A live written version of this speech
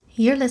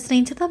You're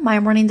listening to the My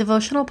Morning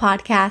Devotional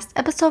Podcast,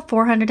 episode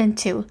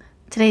 402.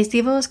 Today's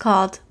Devo is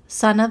called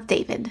Son of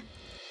David.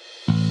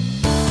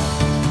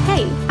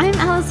 Hey, I'm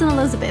Allison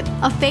Elizabeth,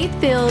 a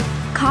faith-filled,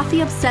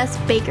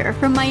 coffee-obsessed baker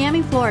from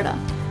Miami, Florida.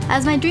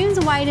 As my dreams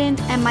widened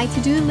and my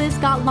to-do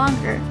list got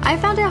longer, I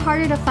found it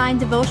harder to find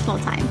devotional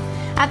time.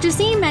 After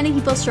seeing many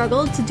people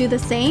struggle to do the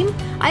same,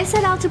 I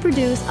set out to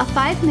produce a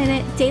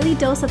 5-minute daily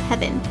dose of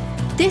heaven.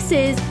 This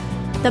is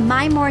the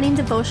My Morning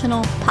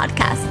Devotional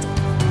Podcast.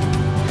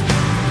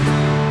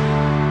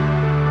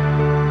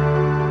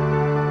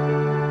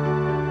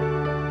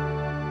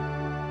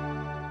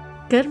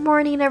 Good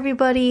morning,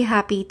 everybody.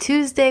 Happy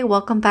Tuesday.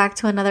 Welcome back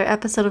to another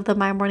episode of the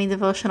My Morning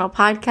Devotional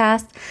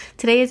Podcast.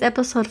 Today is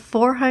episode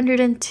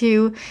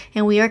 402,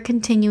 and we are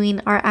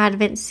continuing our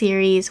Advent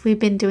series. We've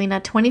been doing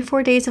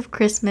 24 days of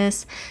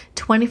Christmas,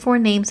 24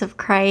 names of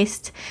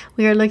Christ.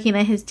 We are looking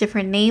at his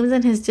different names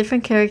and his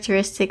different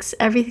characteristics,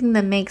 everything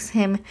that makes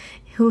him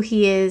who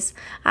he is,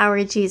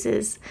 our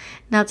Jesus.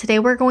 Now today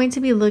we're going to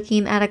be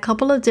looking at a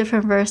couple of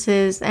different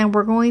verses, and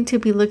we're going to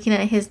be looking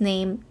at his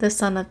name, the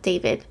Son of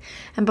David.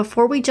 And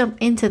before we jump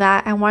into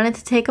that, I wanted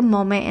to take a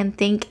moment and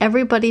thank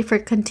everybody for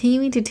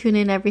continuing to tune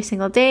in every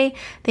single day.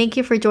 Thank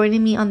you for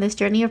joining me on this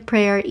journey of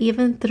prayer,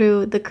 even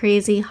through the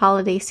crazy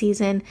holiday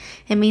season.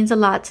 It means a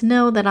lot to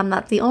know that I'm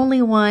not the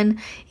only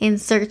one in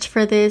search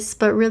for this,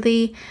 but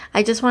really,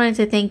 I just wanted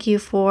to thank you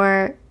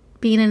for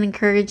being an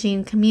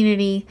encouraging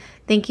community.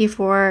 Thank you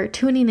for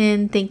tuning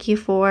in. Thank you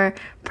for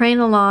praying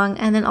along.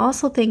 And then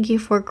also thank you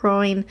for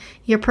growing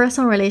your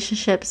personal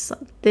relationships.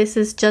 This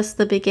is just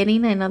the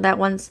beginning. I know that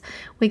once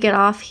we get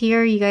off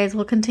here, you guys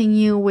will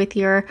continue with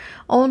your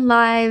own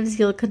lives.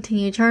 You'll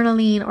continue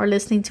journaling or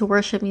listening to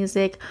worship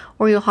music,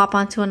 or you'll hop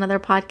onto another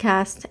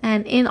podcast.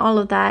 And in all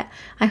of that,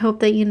 I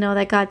hope that you know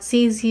that God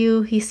sees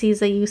you. He sees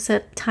that you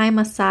set time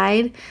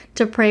aside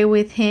to pray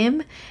with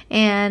him.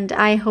 And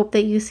I hope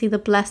that you see the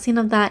blessing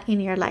of that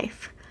in your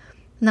life.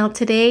 Now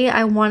today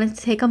I wanted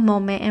to take a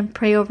moment and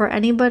pray over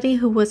anybody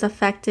who was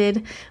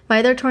affected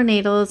by the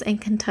tornadoes in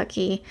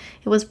Kentucky.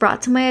 It was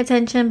brought to my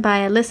attention by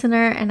a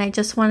listener, and I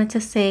just wanted to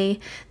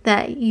say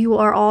that you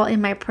are all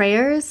in my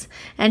prayers.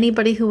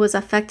 Anybody who was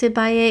affected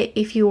by it,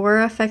 if you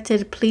were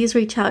affected, please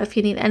reach out if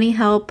you need any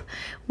help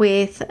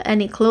with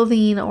any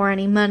clothing or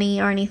any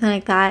money or anything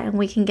like that, and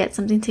we can get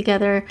something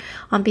together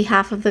on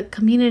behalf of the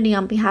community,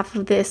 on behalf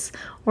of this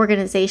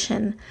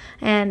organization.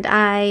 And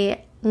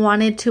I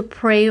wanted to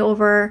pray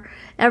over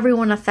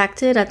everyone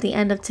affected at the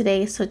end of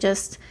today, so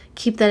just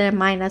keep that in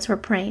mind as we're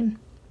praying.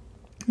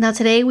 Now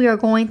today we are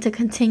going to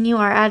continue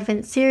our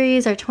Advent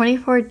series, our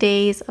 24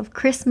 days of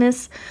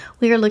Christmas.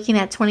 We are looking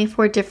at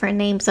 24 different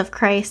names of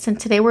Christ, and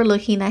today we're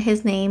looking at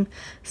his name,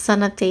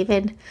 Son of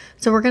David.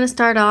 So we're going to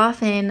start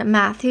off in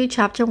Matthew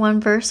chapter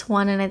 1 verse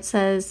 1, and it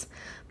says,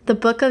 "The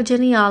book of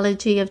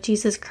genealogy of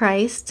Jesus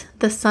Christ,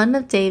 the son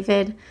of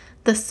David,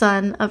 the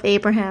son of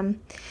Abraham."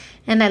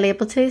 And I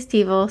labeled today's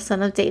Devo,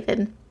 Son of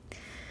David.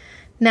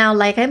 Now,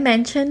 like I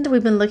mentioned,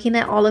 we've been looking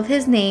at all of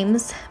his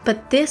names,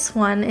 but this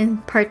one in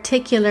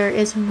particular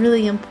is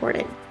really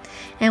important.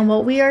 And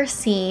what we are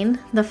seeing,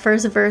 the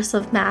first verse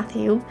of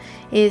Matthew,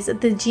 is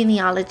the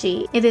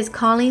genealogy. It is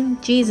calling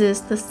Jesus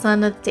the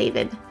Son of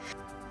David.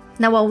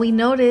 Now, what we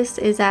notice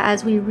is that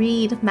as we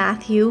read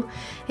Matthew,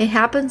 it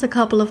happens a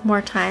couple of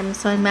more times.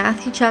 So in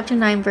Matthew chapter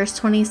 9, verse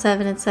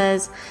 27, it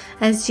says,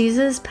 "As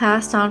Jesus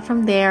passed on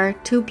from there,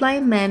 2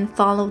 blind men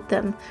followed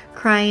them,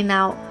 crying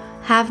out,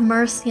 'Have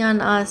mercy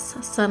on us,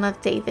 Son of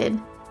David.'"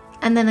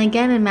 And then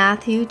again in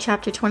Matthew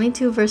chapter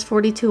 22, verse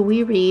 42,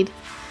 we read,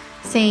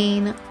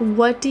 saying,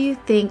 "What do you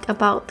think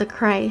about the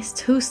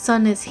Christ? Whose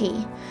son is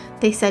he?"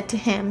 They said to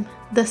him,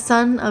 "The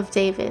son of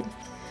David."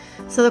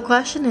 So the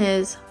question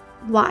is,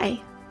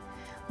 why?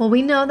 Well,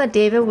 we know that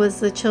David was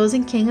the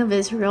chosen king of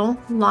Israel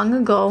long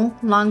ago,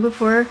 long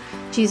before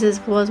Jesus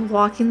was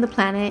walking the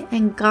planet,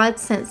 and God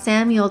sent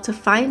Samuel to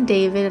find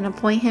David and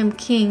appoint him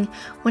king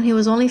when he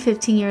was only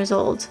 15 years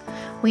old.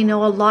 We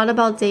know a lot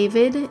about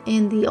David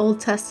in the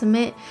Old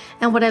Testament,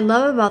 and what I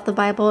love about the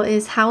Bible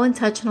is how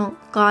intentional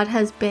God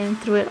has been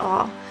through it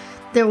all.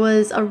 There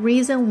was a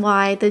reason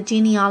why the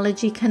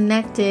genealogy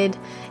connected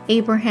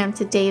Abraham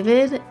to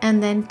David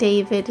and then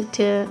David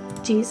to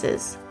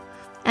Jesus.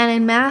 And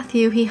in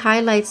Matthew, he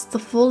highlights the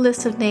full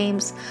list of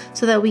names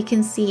so that we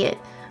can see it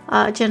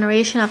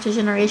generation after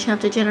generation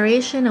after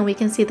generation, and we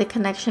can see the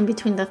connection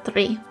between the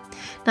three.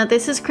 Now,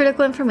 this is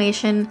critical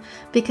information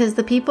because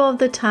the people of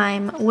the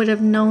time would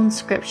have known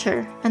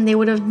scripture, and they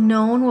would have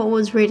known what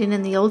was written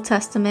in the Old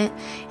Testament,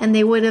 and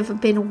they would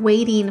have been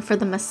waiting for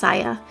the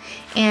Messiah.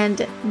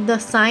 And the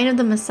sign of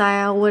the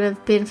Messiah would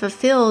have been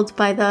fulfilled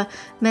by the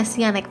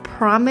messianic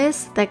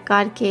promise that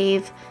God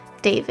gave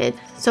David.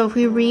 So if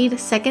we read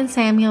 2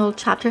 Samuel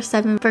chapter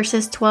 7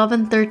 verses 12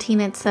 and 13,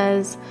 it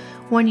says,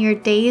 "When your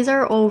days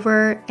are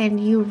over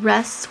and you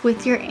rest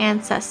with your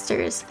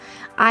ancestors,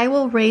 I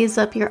will raise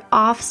up your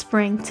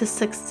offspring to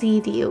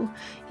succeed you,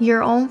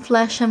 your own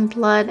flesh and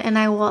blood, and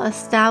I will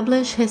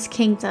establish his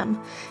kingdom.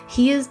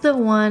 He is the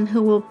one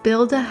who will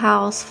build a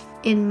house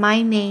in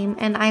my name,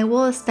 and I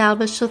will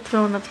establish the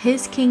throne of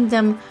his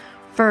kingdom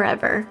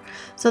forever.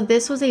 So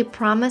this was a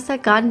promise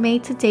that God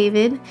made to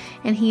David,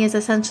 and he is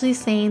essentially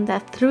saying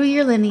that through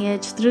your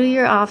lineage, through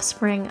your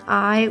offspring,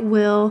 I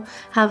will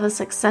have a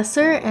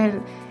successor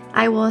and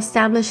I will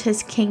establish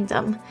his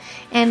kingdom.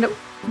 And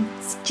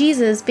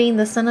Jesus, being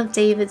the son of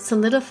David,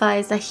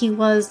 solidifies that he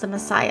was the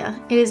Messiah.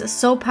 It is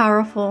so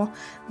powerful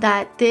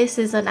that this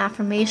is an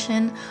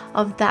affirmation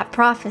of that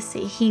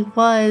prophecy. He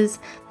was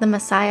the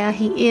Messiah.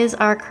 He is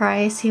our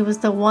Christ. He was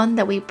the one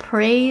that we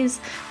praise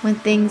when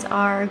things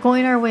are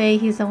going our way.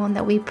 He's the one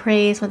that we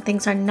praise when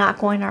things are not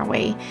going our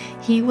way.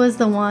 He was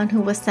the one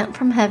who was sent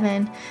from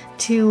heaven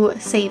to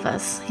save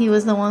us. He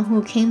was the one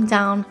who came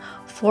down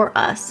for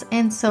us.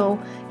 And so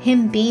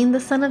him being the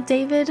son of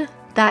David,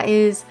 that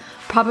is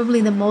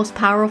probably the most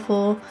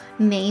powerful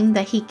name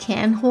that he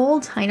can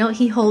hold. I know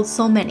he holds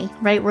so many,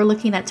 right? We're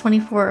looking at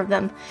 24 of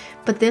them.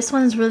 But this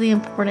one is really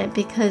important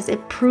because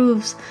it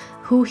proves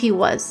who he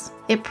was.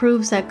 It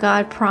proves that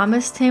God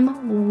promised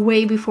him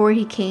way before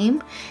he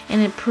came.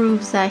 And it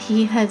proves that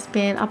he has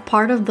been a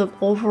part of the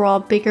overall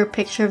bigger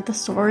picture of the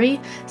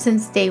story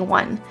since day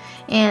one.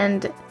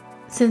 And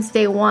since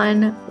day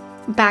one,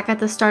 back at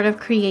the start of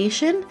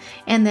creation.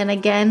 And then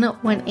again,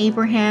 when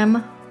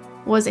Abraham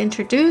was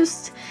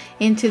introduced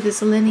into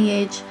this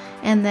lineage,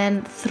 and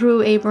then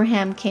through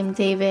Abraham came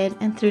David,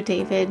 and through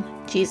David,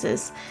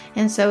 Jesus.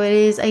 And so it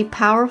is a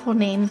powerful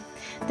name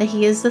that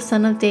he is the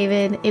son of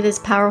David. It is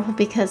powerful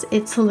because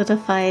it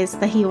solidifies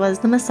that he was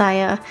the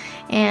Messiah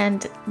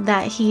and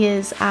that he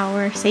is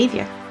our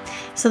Savior.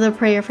 So the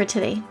prayer for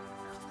today.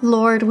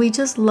 Lord, we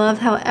just love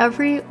how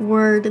every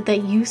word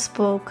that you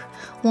spoke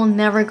will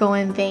never go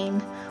in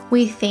vain.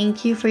 We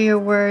thank you for your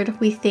word.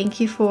 We thank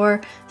you for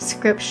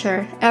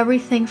scripture.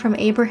 Everything from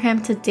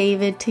Abraham to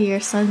David to your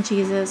son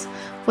Jesus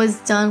was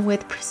done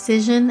with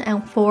precision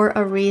and for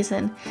a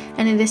reason.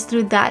 And it is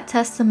through that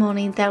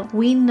testimony that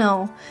we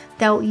know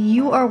that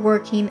you are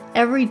working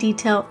every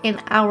detail in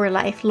our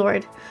life,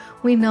 Lord.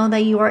 We know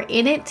that you are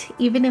in it,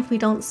 even if we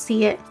don't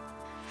see it.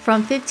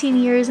 From 15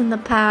 years in the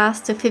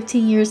past to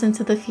 15 years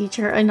into the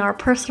future in our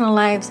personal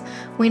lives,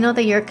 we know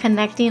that you're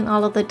connecting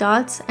all of the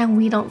dots and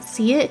we don't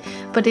see it,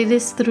 but it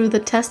is through the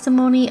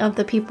testimony of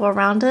the people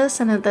around us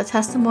and the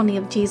testimony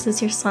of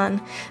Jesus, your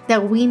son,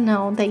 that we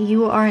know that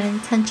you are an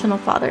intentional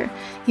Father.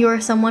 You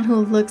are someone who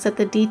looks at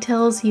the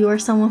details. You are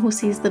someone who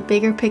sees the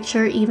bigger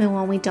picture even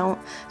when we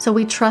don't. So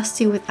we trust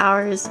you with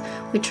ours.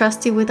 We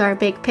trust you with our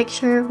big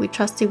picture. We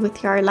trust you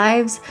with our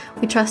lives.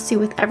 We trust you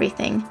with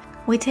everything.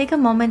 We take a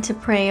moment to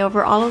pray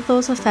over all of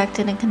those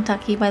affected in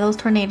Kentucky by those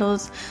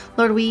tornadoes.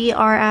 Lord, we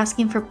are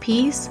asking for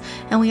peace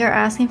and we are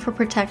asking for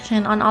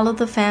protection on all of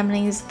the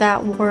families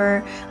that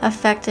were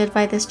affected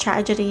by this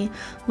tragedy.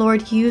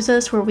 Lord, use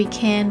us where we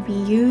can be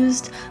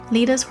used.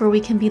 Lead us where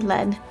we can be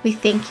led. We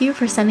thank you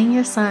for sending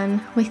your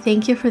son. We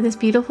thank you for this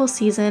beautiful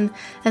season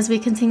as we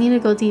continue to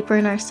go deeper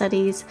in our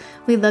studies.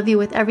 We love you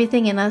with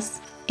everything in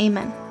us.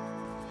 Amen.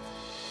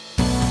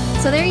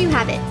 So there you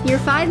have it, your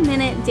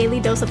 5-minute daily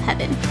dose of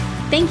heaven.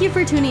 Thank you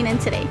for tuning in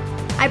today.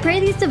 I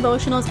pray these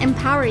devotionals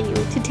empower you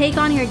to take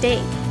on your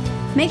day.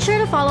 Make sure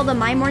to follow the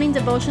My Morning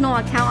Devotional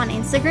account on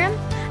Instagram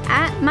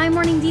at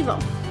MyMorningDevo.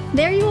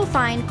 There you will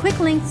find quick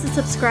links to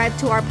subscribe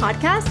to our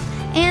podcast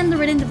and the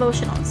written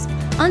devotionals.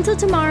 Until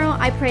tomorrow,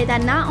 I pray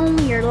that not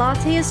only your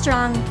latte is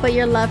strong, but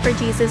your love for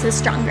Jesus is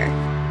stronger.